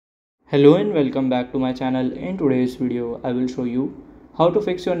Hello and welcome back to my channel. In today's video, I will show you how to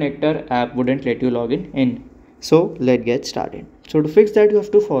fix your Nectar app wouldn't let you log in. So let's get started. So to fix that, you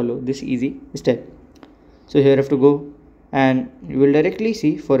have to follow this easy step. So here you have to go and you will directly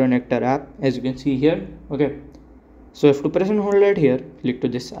see for your Nectar app, as you can see here. Okay. So you have to press and hold it here. Click to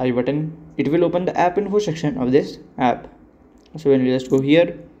this I button. It will open the app info section of this app. So when you just go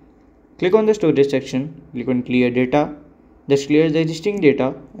here, click on the storage section, click on clear data. Just clears the existing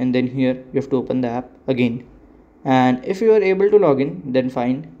data, and then here you have to open the app again. And if you are able to log in, then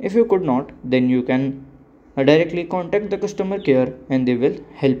fine. If you could not, then you can directly contact the customer care and they will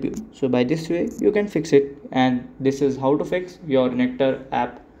help you. So by this way you can fix it, and this is how to fix your Nectar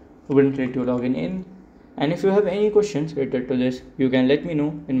app wouldn't let you log in. And if you have any questions related to this, you can let me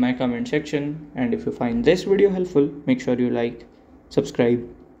know in my comment section. And if you find this video helpful, make sure you like, subscribe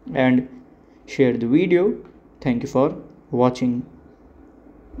and share the video. Thank you for watching.